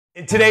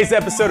In today's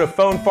episode of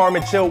Phone Farm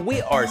and Chill, we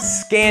are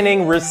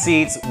scanning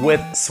receipts with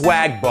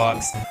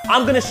Swagbucks.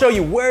 I'm gonna show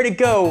you where to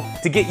go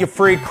to get your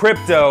free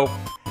crypto,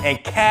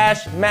 and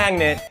Cash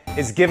Magnet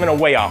is giving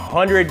away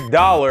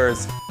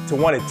 $100 to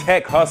one of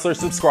Tech Hustler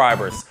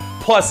subscribers,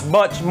 plus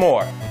much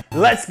more.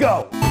 Let's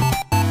go.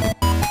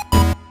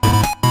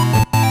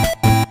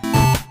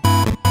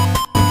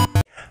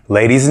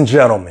 Ladies and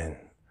gentlemen,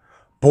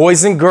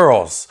 boys and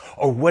girls,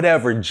 or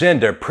whatever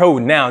gender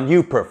pronoun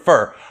you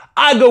prefer,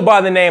 I go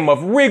by the name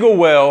of Regal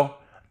Will,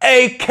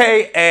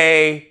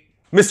 aka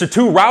Mr.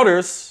 Two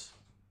Routers,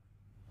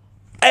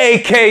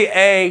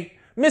 aka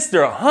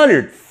Mr.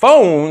 100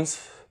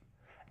 Phones,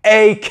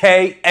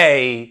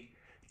 aka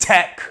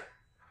Tech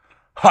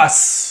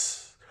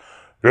Hustler.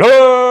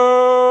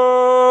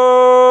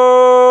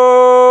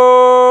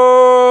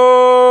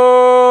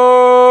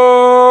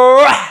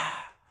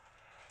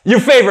 Your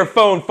favorite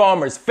phone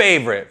farmer's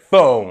favorite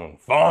phone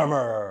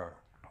farmer.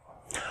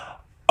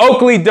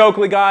 Oakley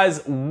dokley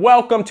guys,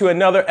 welcome to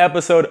another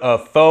episode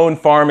of Phone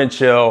Farm and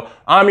Chill.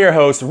 I'm your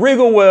host,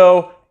 Regal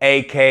Will,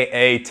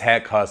 aka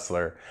Tech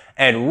Hustler.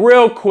 And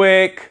real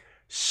quick,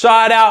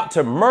 shout out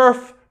to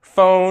Murph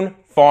Phone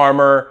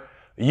Farmer.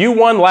 You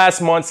won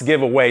last month's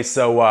giveaway,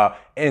 so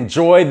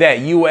enjoy that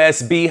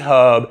USB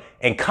hub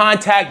and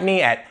contact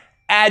me at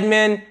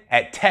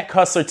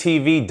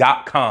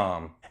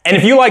admin@techhustlertv.com. And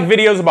if you like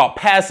videos about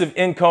passive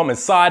income and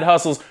side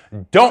hustles,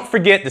 don't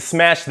forget to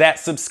smash that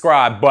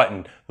subscribe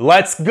button.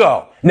 Let's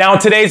go. Now in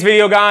today's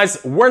video, guys,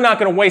 we're not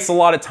gonna waste a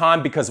lot of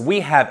time because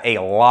we have a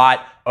lot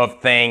of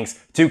things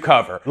to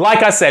cover.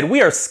 Like I said,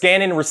 we are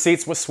scanning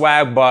receipts with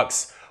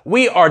Swagbucks.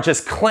 We are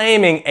just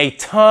claiming a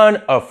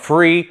ton of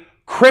free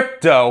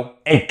crypto,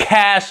 and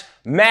Cash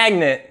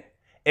Magnet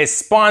is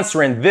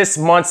sponsoring this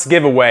month's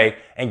giveaway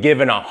and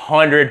giving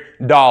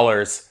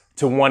 $100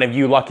 to one of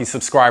you lucky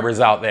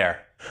subscribers out there.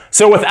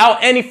 So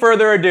without any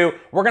further ado,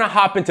 we're gonna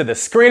hop into the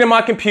screen of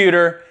my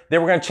computer,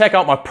 then we're gonna check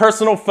out my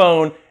personal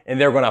phone, and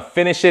then we're gonna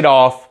finish it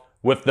off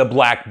with the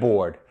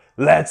blackboard.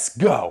 Let's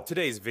go.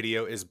 Today's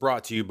video is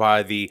brought to you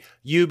by the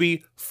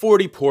Yubi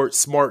 40-port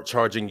smart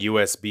charging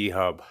USB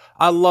hub.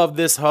 I love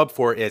this hub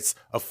for its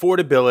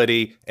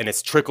affordability and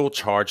its trickle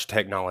charge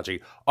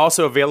technology.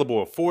 Also available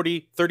with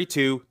 40,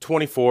 32,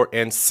 24,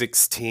 and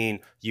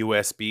 16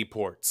 USB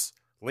ports.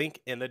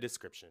 Link in the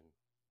description.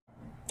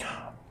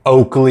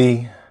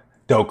 Oakley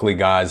dokley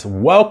guys,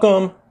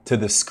 welcome to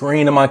the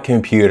screen of my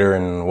computer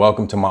and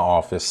welcome to my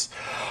office.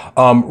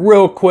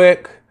 Real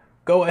quick,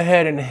 go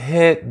ahead and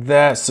hit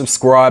that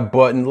subscribe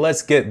button.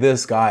 Let's get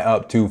this guy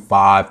up to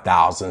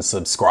 5,000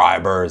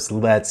 subscribers.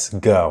 Let's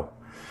go.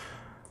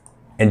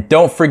 And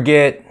don't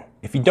forget,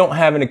 if you don't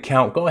have an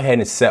account, go ahead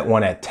and set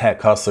one at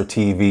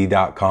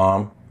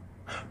techhustlertv.com.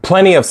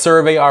 Plenty of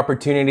survey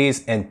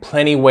opportunities and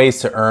plenty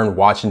ways to earn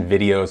watching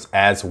videos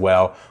as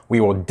well. We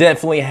will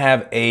definitely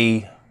have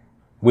a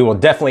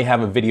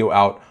video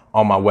out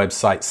on my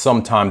website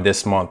sometime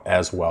this month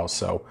as well.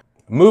 So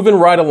moving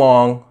right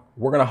along,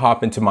 we're gonna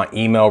hop into my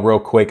email real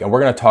quick and we're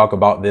gonna talk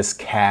about this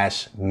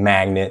Cash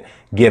Magnet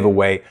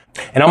giveaway.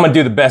 And I'm gonna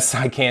do the best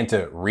I can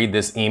to read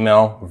this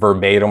email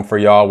verbatim for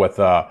y'all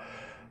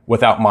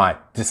without my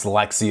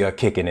dyslexia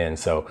kicking in.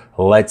 So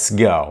let's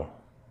go.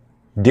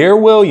 Dear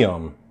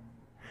William,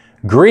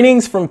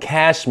 greetings from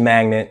Cash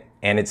Magnet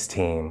and its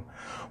team.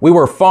 We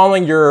were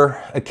following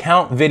your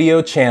account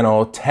video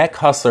channel, Tech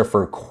Hustler,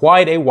 for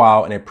quite a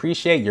while and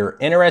appreciate your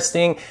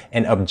interesting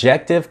and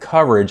objective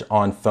coverage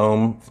on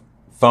phone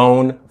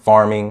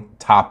farming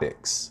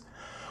topics.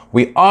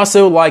 We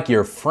also like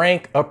your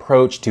frank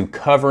approach to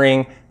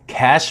covering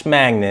Cash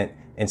Magnet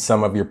in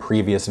some of your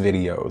previous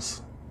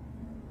videos.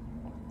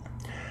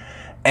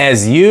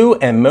 As you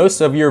and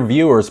most of your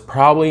viewers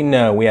probably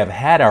know, we have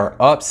had our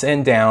ups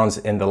and downs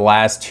in the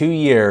last 2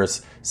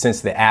 years since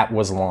the app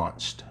was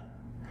launched.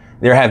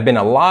 There have been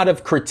a lot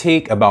of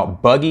critique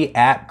about buggy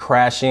app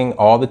crashing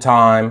all the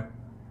time,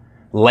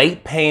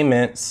 late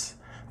payments,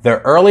 the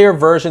earlier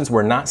versions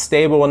were not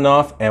stable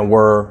enough and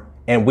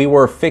we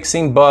were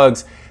fixing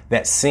bugs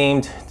that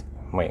seemed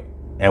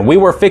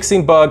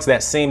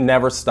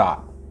never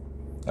stop.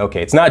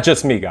 Okay, it's not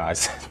just me,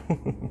 guys.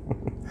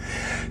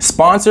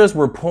 Sponsors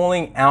were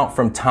pulling out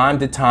from time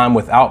to time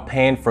without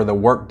paying for the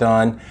work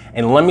done.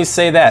 And let me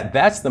say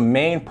that's the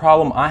main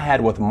problem I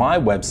had with my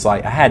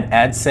website. I had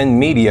AdSend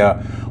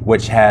Media,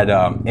 which had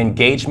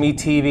Engage Me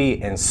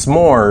TV and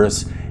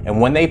S'mores.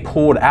 And when they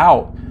pulled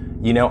out,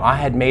 you know, I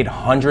had made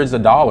hundreds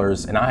of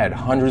dollars and I had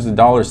hundreds of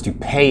dollars to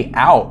pay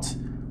out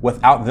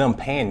without them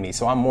paying me.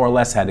 So I more or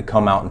less had to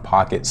come out in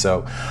pocket.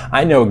 So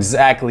I know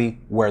exactly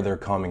where they're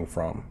coming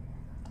from.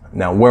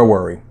 Now, where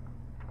were we?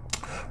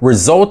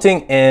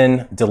 Resulting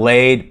in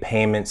delayed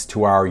payments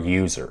to our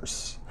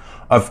users.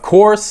 Of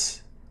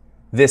course,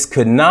 this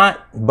could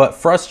not but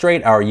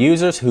frustrate our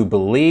users who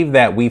believe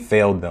that we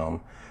failed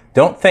them.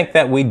 Don't think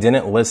that we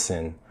didn't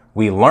listen.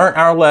 We learned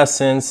our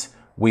lessons.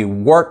 We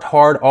worked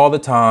hard all the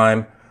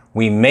time.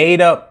 We made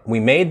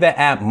the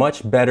app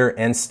much better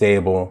and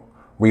stable.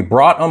 We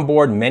brought on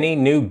board many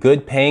new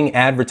good paying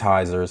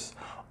advertisers.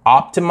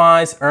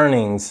 optimized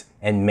earnings,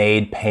 and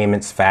made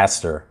payments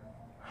faster.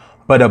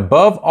 But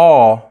above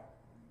all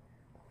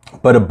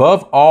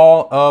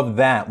of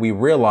that, we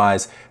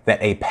realize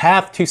that a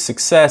path to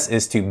success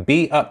is to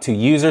be up to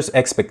users'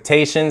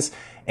 expectations,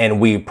 and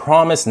we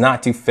promise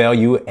not to fail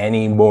you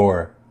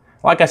anymore.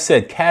 Like I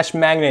said, Cash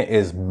Magnet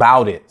is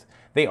about it.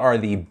 They are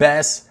the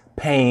best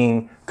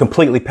paying,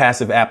 completely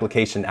passive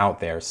application out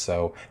there,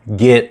 so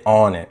get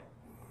on it.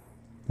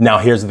 Now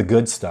here's the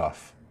good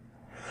stuff.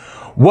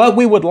 What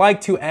we would like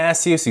to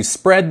ask you is to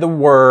spread the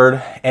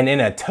word, and in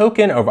a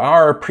token of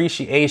our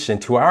appreciation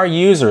to our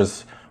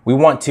users, we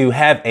want to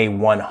have a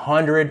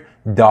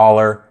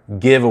 $100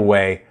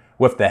 giveaway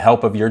with the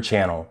help of your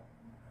channel.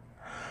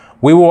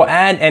 We will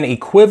add an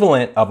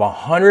equivalent of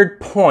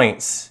 100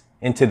 points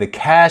into the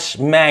Cash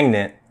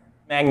Magnet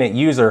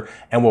user,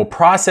 and will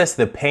process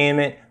the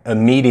payment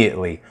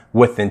immediately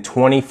within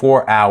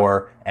 24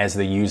 hours as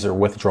the user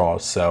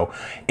withdraws. So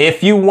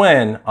if you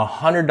win,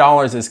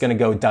 $100 is going to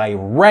go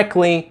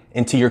directly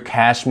into your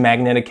Cash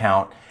Magnet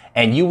account,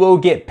 and you will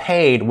get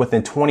paid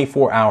within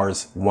 24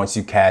 hours once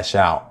you cash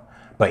out.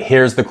 But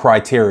here's the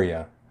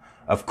criteria.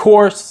 Of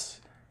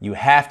course, you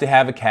have to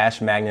have a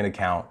Cash Magnet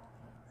account.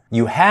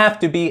 You have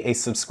to be a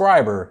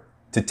subscriber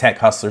to Tech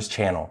Hustlers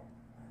channel.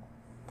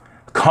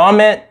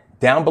 Comment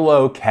down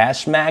below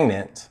Cash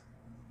Magnet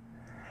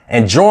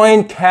and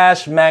join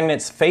Cash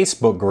Magnet's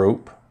Facebook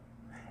group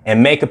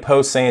and make a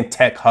post saying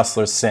Tech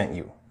Hustlers sent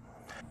you.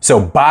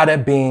 So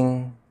bada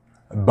bing,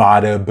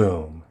 bada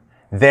boom.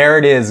 There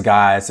it is,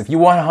 guys. If you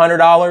want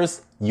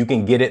 $100, you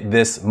can get it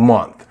this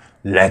month.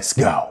 Let's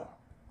go.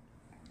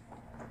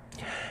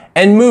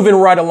 And moving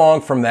right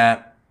along from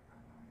that,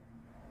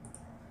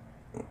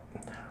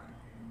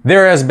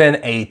 there has been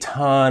a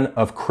ton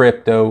of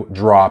crypto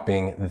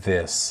dropping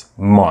this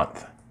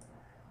month.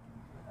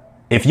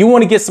 If you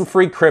want to get some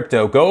free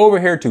crypto, go over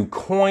here to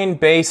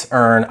Coinbase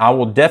Earn. I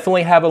will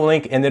definitely have a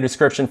link in the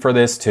description for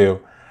this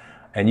too.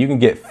 And you can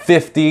get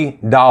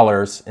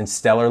 $50 in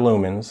Stellar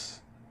Lumens.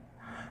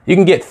 You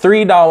can get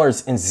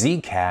 $3 in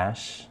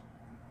Zcash.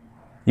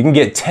 You can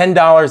get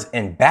 $10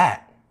 in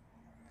BAT,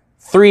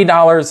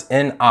 $3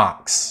 in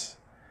Ox.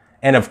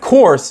 And of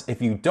course,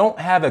 if you don't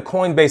have a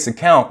Coinbase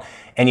account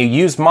and you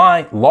use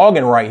my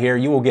login right here,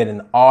 you will get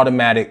an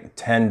automatic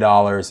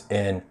 $10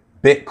 in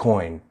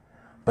Bitcoin.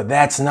 But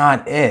that's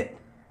not it.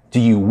 Do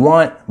you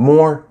want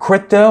more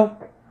crypto?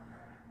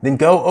 Then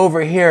go over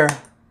here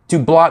to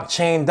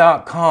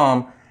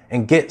blockchain.com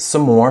and get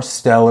some more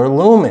Stellar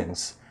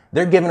Lumens.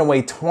 They're giving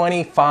away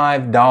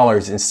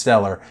 $25 in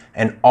Stellar,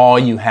 and all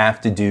you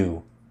have to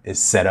do is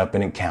set up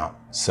an account.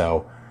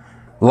 So,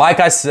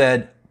 like I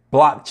said,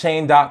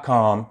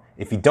 blockchain.com.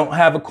 If you don't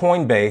have a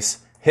Coinbase,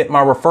 hit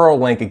my referral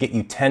link and get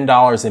you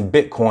 $10 in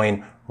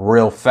Bitcoin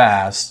real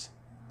fast.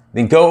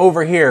 Then go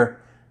over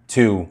here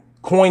to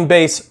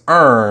Coinbase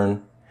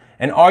Earn,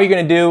 and all you're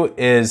going to do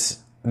is,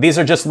 these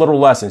are just little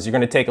lessons. You're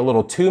going to take a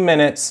little 2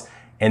 minutes,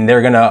 and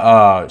they're going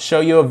to show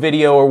you a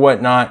video or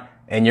whatnot,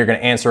 and you're going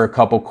to answer a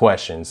couple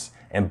questions.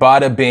 And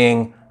bada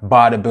bing,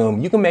 bada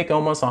boom, you can make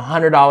almost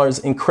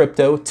 $100 in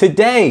crypto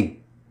today.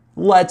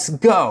 Let's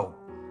go.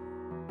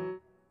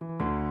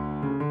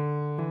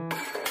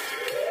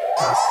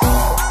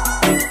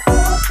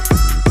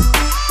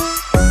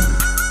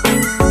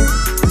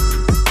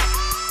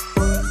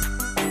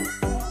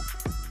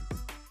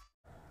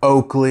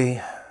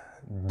 Oakley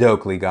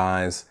dokley,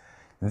 guys.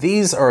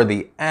 These are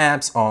the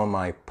apps on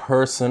my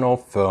personal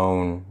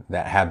phone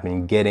that have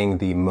been getting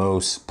the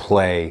most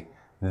play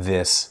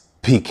this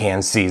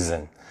pecan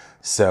season.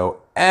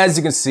 So as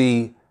you can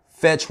see,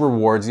 Fetch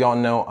Rewards, y'all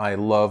know I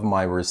love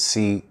my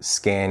receipt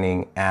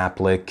scanning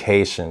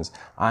applications.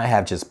 I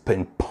have just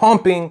been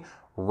pumping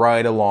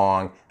right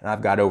along, and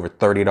I've got over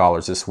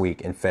 $30 this week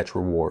in Fetch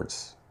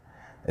Rewards.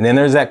 And then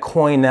there's that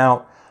Coin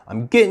Out.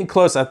 I'm getting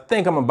close. I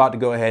think I'm about to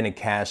go ahead and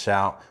cash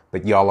out,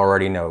 but y'all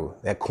already know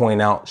that Coin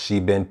Out,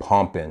 she been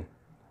pumping.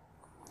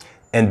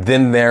 And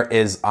then there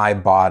is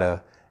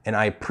Ibotta, and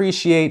I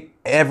appreciate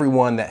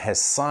everyone that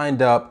has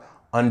signed up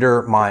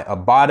under my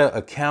Ibotta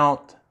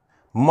account.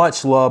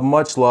 Much love,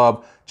 much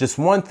love. Just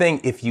one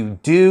thing, if you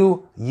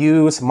do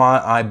use my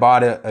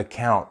Ibotta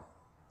account,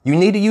 you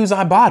need to use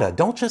Ibotta.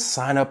 Don't just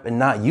sign up and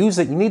not use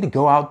it. You need to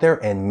go out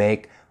there and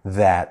make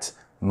that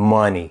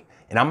money.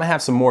 And I'm gonna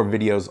have some more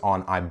videos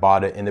on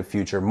Ibotta in the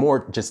future,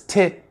 more just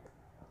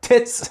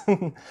tits,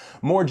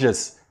 more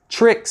just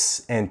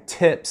tricks and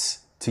tips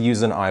to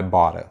use an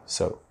Ibotta.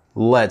 So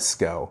let's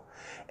go.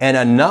 And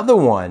another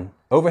one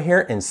over here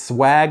in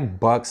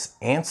Swagbucks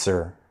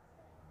Answer.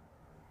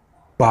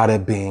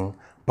 Bada bing,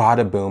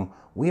 bada boom.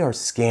 We are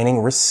scanning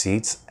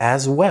receipts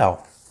as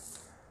well.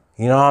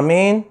 You know what I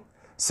mean?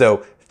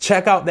 So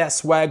check out that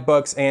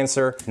Swagbucks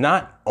Answer.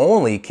 Not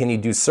only can you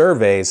do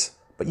surveys,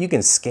 but you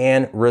can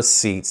scan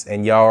receipts,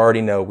 and y'all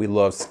already know we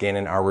love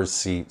scanning our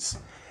receipts.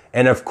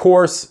 And of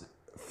course,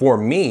 for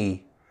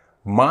me,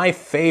 my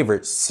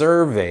favorite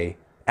survey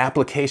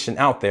application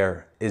out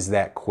there is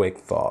that Quick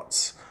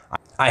Thoughts.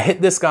 I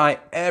hit this guy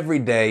every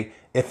day.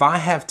 If I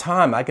have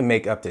time, I can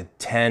make up to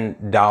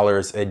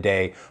 $10 a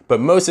day. But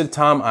most of the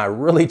time, I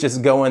really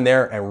just go in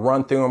there and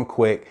run through them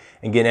quick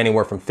and get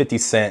anywhere from 50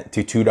 cents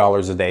to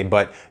 $2 a day.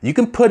 But you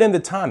can put in the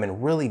time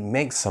and really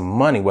make some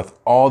money with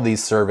all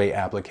these survey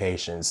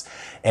applications.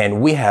 And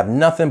we have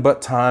nothing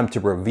but time to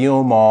review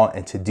them all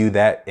and to do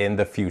that in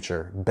the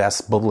future.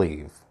 Best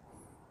believe.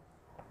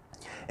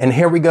 And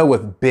here we go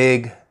with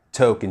Big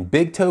Token.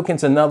 Big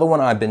Token's another one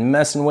I've been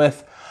messing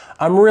with.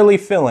 I'm really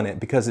feeling it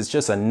because it's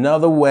just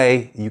another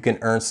way you can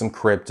earn some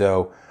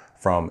crypto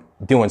from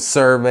doing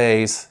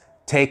surveys,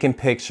 taking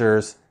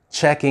pictures,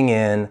 checking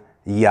in,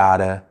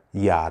 yada,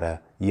 yada,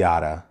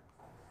 yada.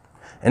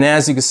 And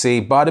as you can see,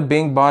 bada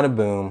bing, bada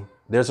boom,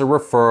 there's a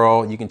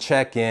referral. You can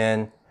check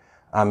in.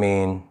 I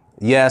mean,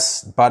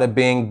 yes, bada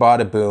bing,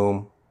 bada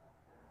boom.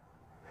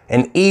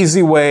 An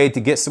easy way to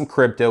get some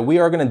crypto. We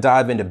are going to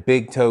dive into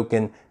Big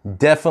Token,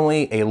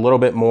 definitely a little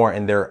bit more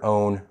in their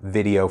own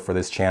video for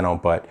this channel,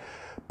 but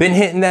been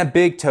hitting that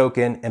Big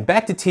Token. And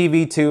back to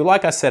TV2,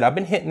 like I said, I've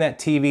been hitting that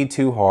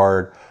TV2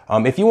 hard.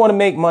 If you want to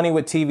make money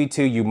with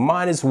TV2, you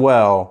might as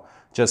well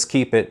just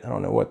keep it, I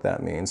don't know what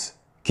that means,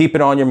 keep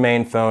it on your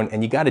main phone,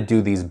 and you got to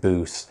do these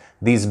boosts.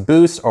 These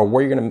boosts are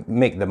where you're going to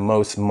make the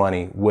most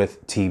money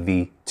with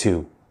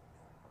TV2.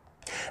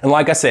 And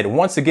like I said,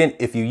 once again,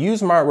 if you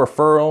use my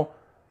referral,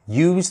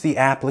 use the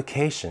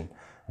application.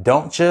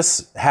 Don't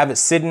just have it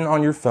sitting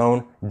on your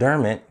phone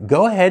dormant.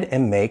 Go ahead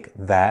and make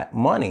that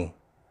money.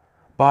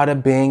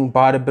 Bada bing,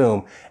 bada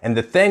boom. And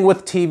the thing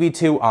with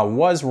TV2, I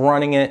was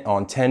running it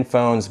on 10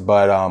 phones,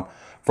 but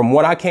from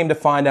what I came to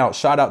find out,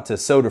 shout out to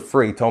Soda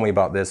Free, told me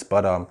about this,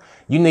 but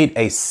you need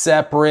a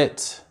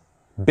separate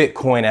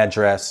Bitcoin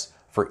address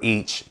for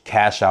each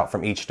cash out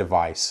from each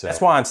device. So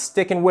that's why I'm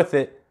sticking with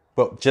it,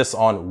 but just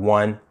on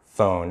one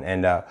phone.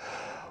 And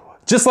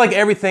just like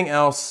everything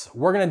else,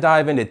 we're gonna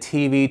dive into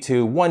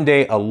TV2 one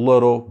day a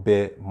little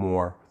bit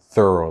more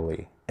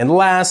thoroughly. And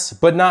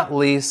last but not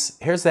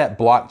least, here's that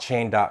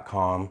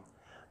blockchain.com.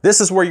 This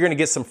is where you're gonna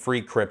get some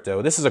free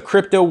crypto. This is a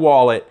crypto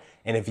wallet,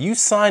 and if you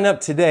sign up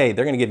today,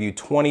 they're gonna give you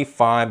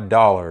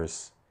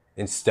 $25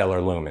 in Stellar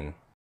Lumen.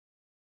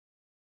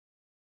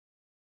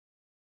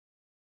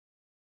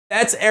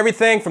 That's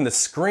everything from the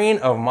screen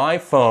of my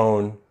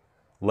phone.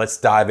 Let's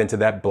dive into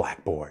that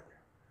blackboard.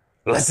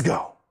 Let's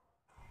go.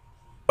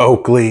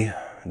 Oakley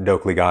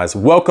dokley, guys.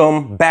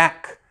 Welcome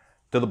back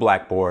to the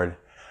blackboard.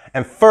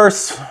 And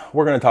first,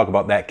 we're going to talk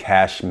about that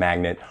cash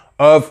magnet.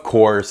 Of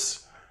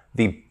course,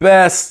 the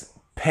best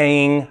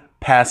paying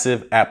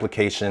passive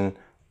application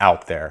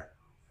out there.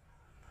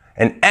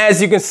 And as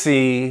you can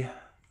see,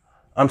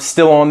 I'm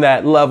still on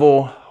that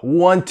level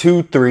 1,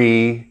 2,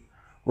 3,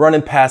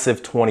 running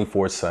passive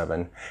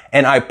 24/7.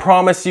 And I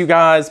promise you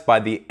guys, by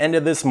the end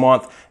of this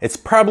month, it's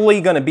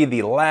probably going to be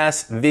the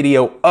last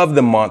video of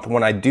the month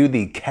when I do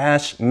the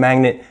cash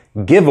magnet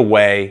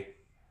giveaway.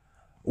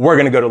 We're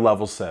going to go to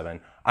level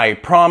 7. I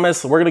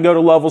promise we're going to go to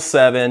level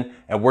 7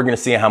 and we're going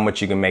to see how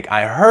much you can make.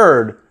 I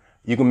heard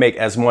you can make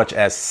as much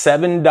as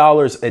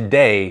 $7 a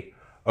day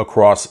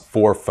across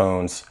 4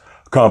 phones,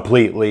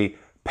 completely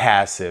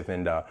passive.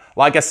 And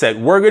like I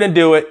said, we're going to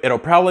do it. It'll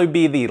probably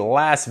be the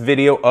last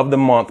video of the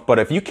month. But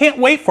if you can't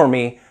wait for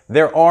me,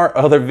 there are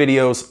other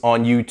videos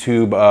on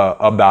YouTube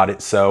about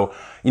it. So,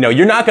 you know,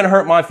 you're not going to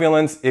hurt my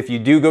feelings if you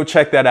do go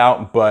check that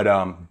out. But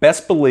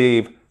best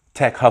believe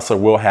Tech Hustler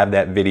will have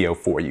that video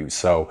for you.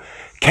 So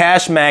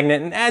cash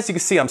magnet. And as you can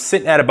see, I'm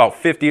sitting at about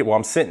 50. Well,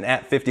 I'm sitting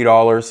at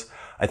 $50.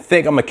 I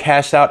think I'm going to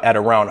cash out at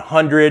around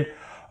 100.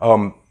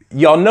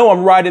 Y'all know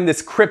I'm riding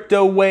this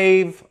crypto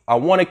wave. I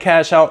want to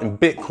cash out in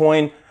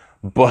Bitcoin,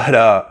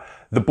 but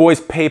the boys'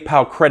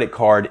 PayPal credit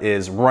card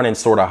is running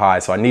sort of high,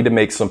 so I need to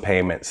make some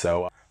payments.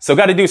 So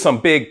got to do some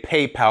big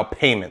PayPal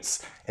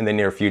payments in the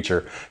near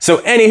future. So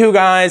anywho,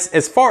 guys,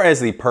 as far as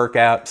the perk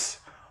apps,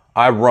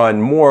 I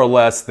run more or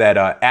less that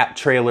app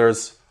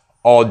trailers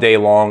all day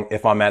long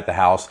if I'm at the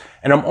house,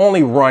 and I'm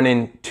only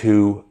running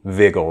 2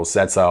 Viggles.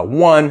 That's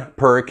 1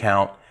 per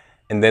account,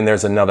 and then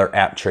there's another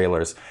app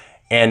trailers.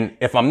 And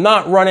if I'm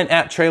not running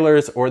app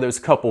trailers or those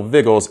couple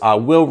Viggles, I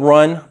will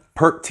run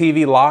Perk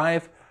TV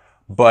Live.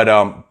 But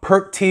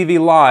Perk TV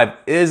Live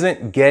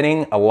isn't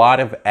getting a lot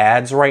of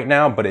ads right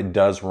now, but it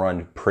does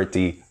run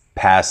pretty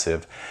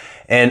passive.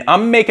 And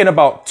I'm making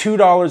about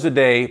 $2 a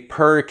day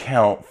per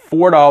account,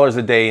 $4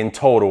 a day in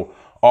total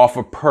off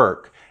of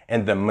Perk.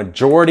 And the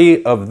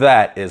majority of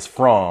that is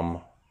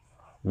from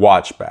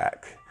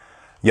Watchback.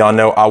 Y'all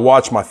know I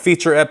watch my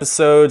feature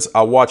episodes.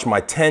 I watch my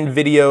 10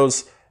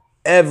 videos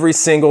every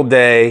single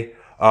day.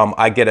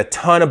 I get a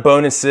ton of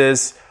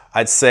bonuses.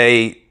 I'd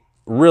say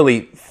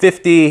really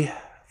 50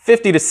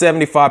 to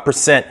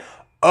 75%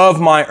 of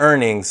my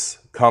earnings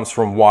comes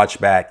from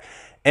Watchback.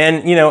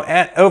 And you know,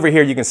 over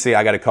here you can see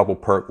I got a couple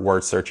perk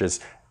word searches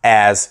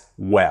as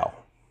well.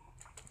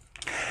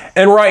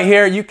 And right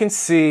here you can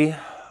see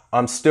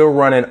I'm still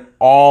running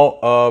all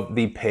of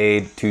the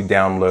paid to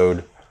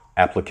download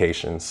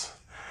applications.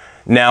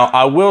 Now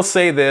I will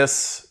say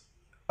this,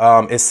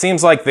 it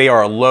seems like they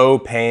are low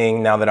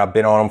paying now that I've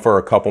been on them for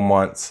a couple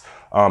months.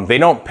 They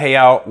don't pay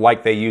out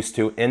like they used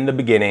to in the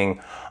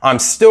beginning. I'm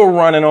still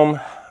running them,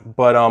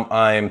 but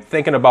I'm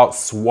thinking about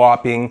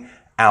swapping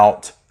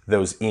out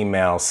those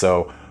emails.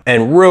 So,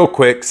 and real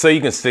quick, so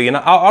you can see, and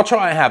I'll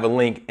try and have a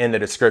link in the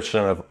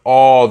description of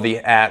all the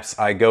apps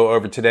I go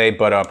over today,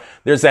 but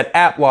there's that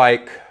app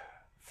like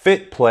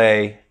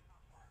FitPlay,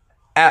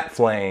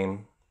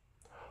 AppFlame,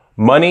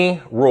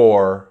 Money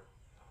Roar,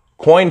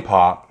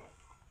 CoinPop,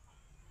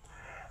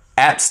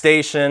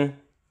 AppStation,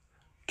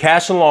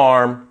 Cash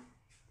Alarm,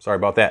 sorry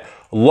about that,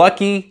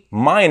 Lucky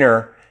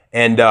Miner,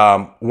 and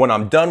when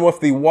I'm done with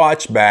the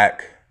watch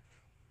back,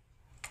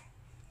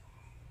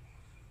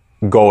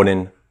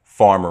 Golden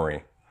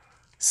Farmery.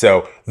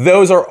 So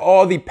those are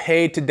all the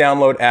paid to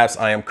download apps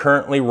I am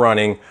currently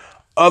running.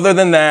 Other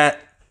than that,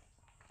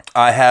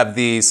 I have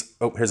these,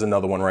 oh, here's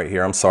another one right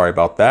here. I'm sorry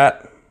about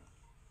that.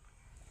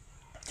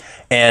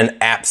 And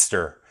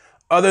Appster.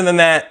 Other than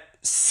that,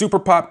 Super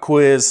Pop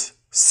Quiz.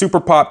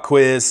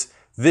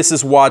 This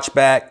is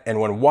Watchback.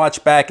 And when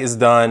Watchback is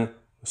done,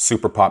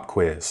 Super Pop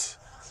Quiz.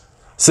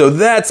 So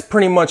that's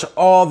pretty much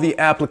all the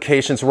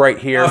applications right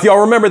here. If y'all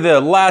remember the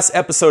last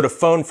episode of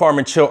Phone Farm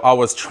and Chill, I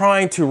was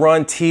trying to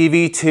run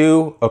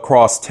TV2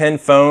 across 10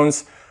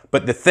 phones,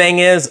 but the thing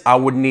is I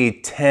would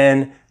need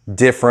 10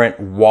 different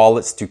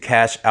wallets to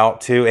cash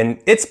out to,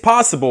 and it's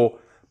possible,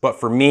 but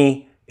for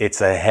me, it's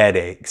a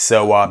headache.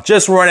 So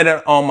just running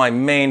it on my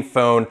main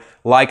phone,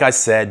 like I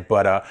said,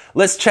 but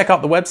let's check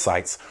out the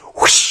websites.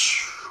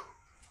 Whoosh!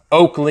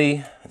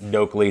 Oakley,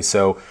 Dokley.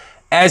 So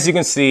as you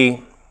can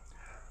see,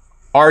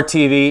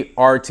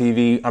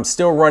 RTV, I'm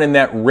still running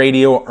that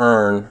Radio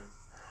Earn.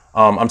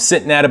 I'm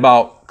sitting at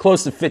about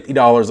close to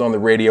 $50 on the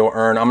Radio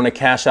Earn. I'm gonna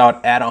cash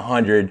out at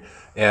 100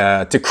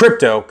 to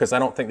crypto because I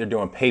don't think they're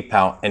doing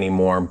PayPal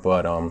anymore,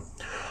 but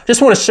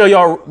just wanna show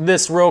y'all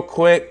this real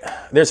quick.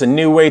 There's a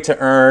new way to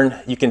earn.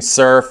 You can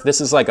surf.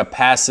 This is like a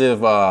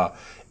passive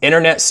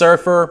internet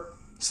surfer.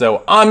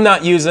 So I'm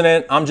not using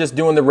it. I'm just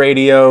doing the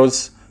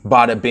radios.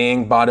 Bada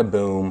bing, bada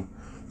boom,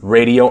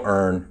 Radio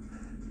Earn.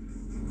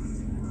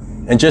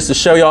 And just to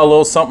show y'all a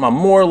little something, I'm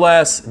more or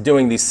less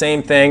doing the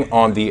same thing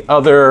on the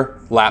other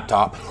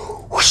laptop.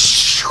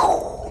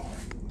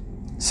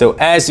 So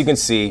as you can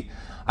see,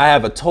 I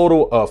have a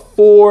total of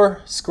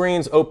 4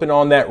 screens open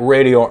on that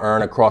Radio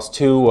Earn across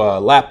 2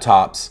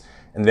 laptops.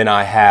 And then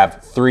I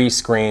have 3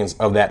 screens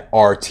of that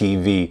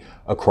RTV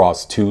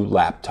across 2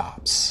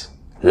 laptops.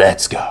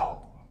 Let's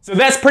go. So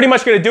that's pretty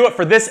much gonna do it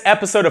for this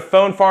episode of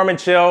Phone Farm and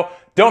Chill.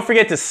 Don't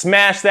forget to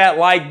smash that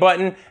like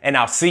button, and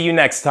I'll see you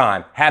next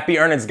time. Happy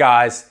earnings,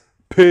 guys.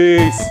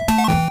 Peace.